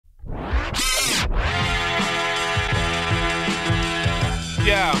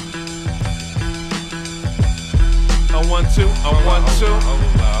Yeah. On 1, 2, on 1, 2.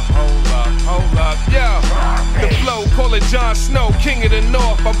 Hold up, yeah. The flow, call it Jon Snow, king of the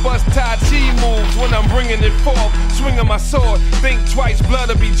north. I bust Tai Chi moves when I'm bringing it forth. Swinging my sword, think twice, blood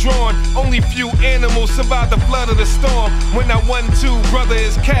will be drawn. Only few animals survive the flood of the storm. When I 1-2, brother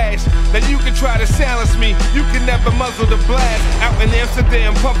is cash. Then you can try to silence me, you can never muzzle the blast. Out in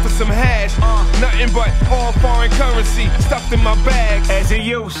Amsterdam, puff for some hash. Nothing but all foreign currency stuffed in my bags. As a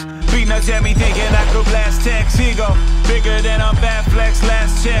youth, peanuts had me thinking I could blast tax ego. Bigger than a bad flex,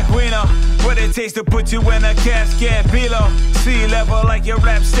 last check, we know what it takes to put you in a casket below sea level like your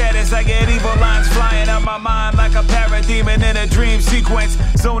rap status. I get evil lines flying out my mind like a parademon in a dream sequence.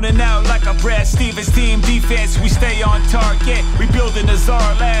 Zoning out like a Brad Stevens team defense. We stay on target, we building the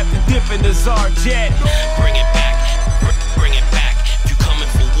Czar lab and dipping the Czar jet. Bring it back, bring it back. If you coming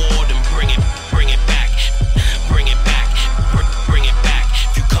for war, then bring it back. Bring it back, bring it back.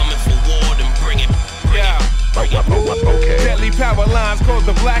 If you coming for war, then bring it back. Okay. Deadly power lines cause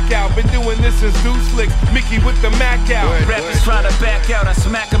the blackout. Been doing this since Deuce Flicks, Mickey with the Mac out. Rappers trying to back out, I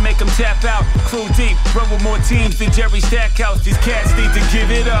smack 'em, make 'em tap out. Crew deep, run with more teams than Jerry Stackhouse. These cats need to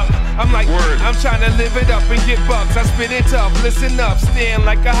give it up. I'm like, I'm trying to live it up and get bucks. I spit it tough, listen up, stand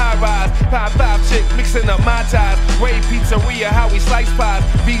like a high rise. 5-5 chick, mixing up my ties. Way Pizzeria, how we slice pies.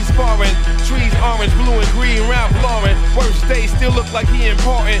 Bees foreign, trees orange, blue and green, Ralph Lauren. Worst day still look like he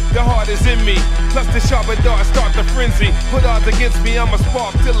important. The heart is in me, plus the sharper dart start the frenzy. Put odds against me, I'm a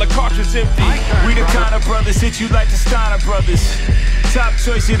spark till the cartridge empty. We the kind of brothers that you like the Steiner brothers. Top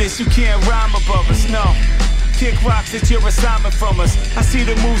choice of this, you can't rhyme above us, no. Kick rocks, it's your assignment from us. I see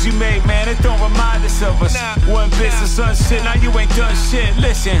the moves you made, man, it don't remind us of us. One bit of some shit, now you ain't done shit.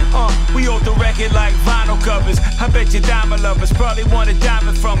 Listen, we hold the record like vinyl covers. I bet your diamond lovers probably want a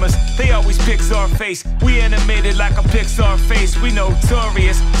diamond from us. They always pick Czarface, we animated like a Pixar face. We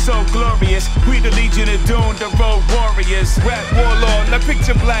notorious, so glorious. We the Legion of Doom, the road warriors. Rap warlord, now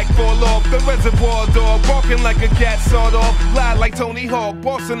picture black fall off. The reservoir dog, barking like a cat sawed off. Lie like Tony Hawk,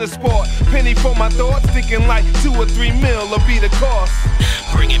 boss in the sport. Penny for my thoughts, thinking like 2 or 3 mil will be the cost.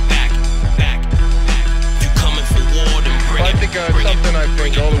 Bring it back, back, back. You coming for war, then bring it. I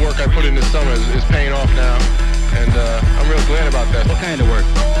think all the work I put in this summer is paying off now, and I'm real glad about that. What kind of work?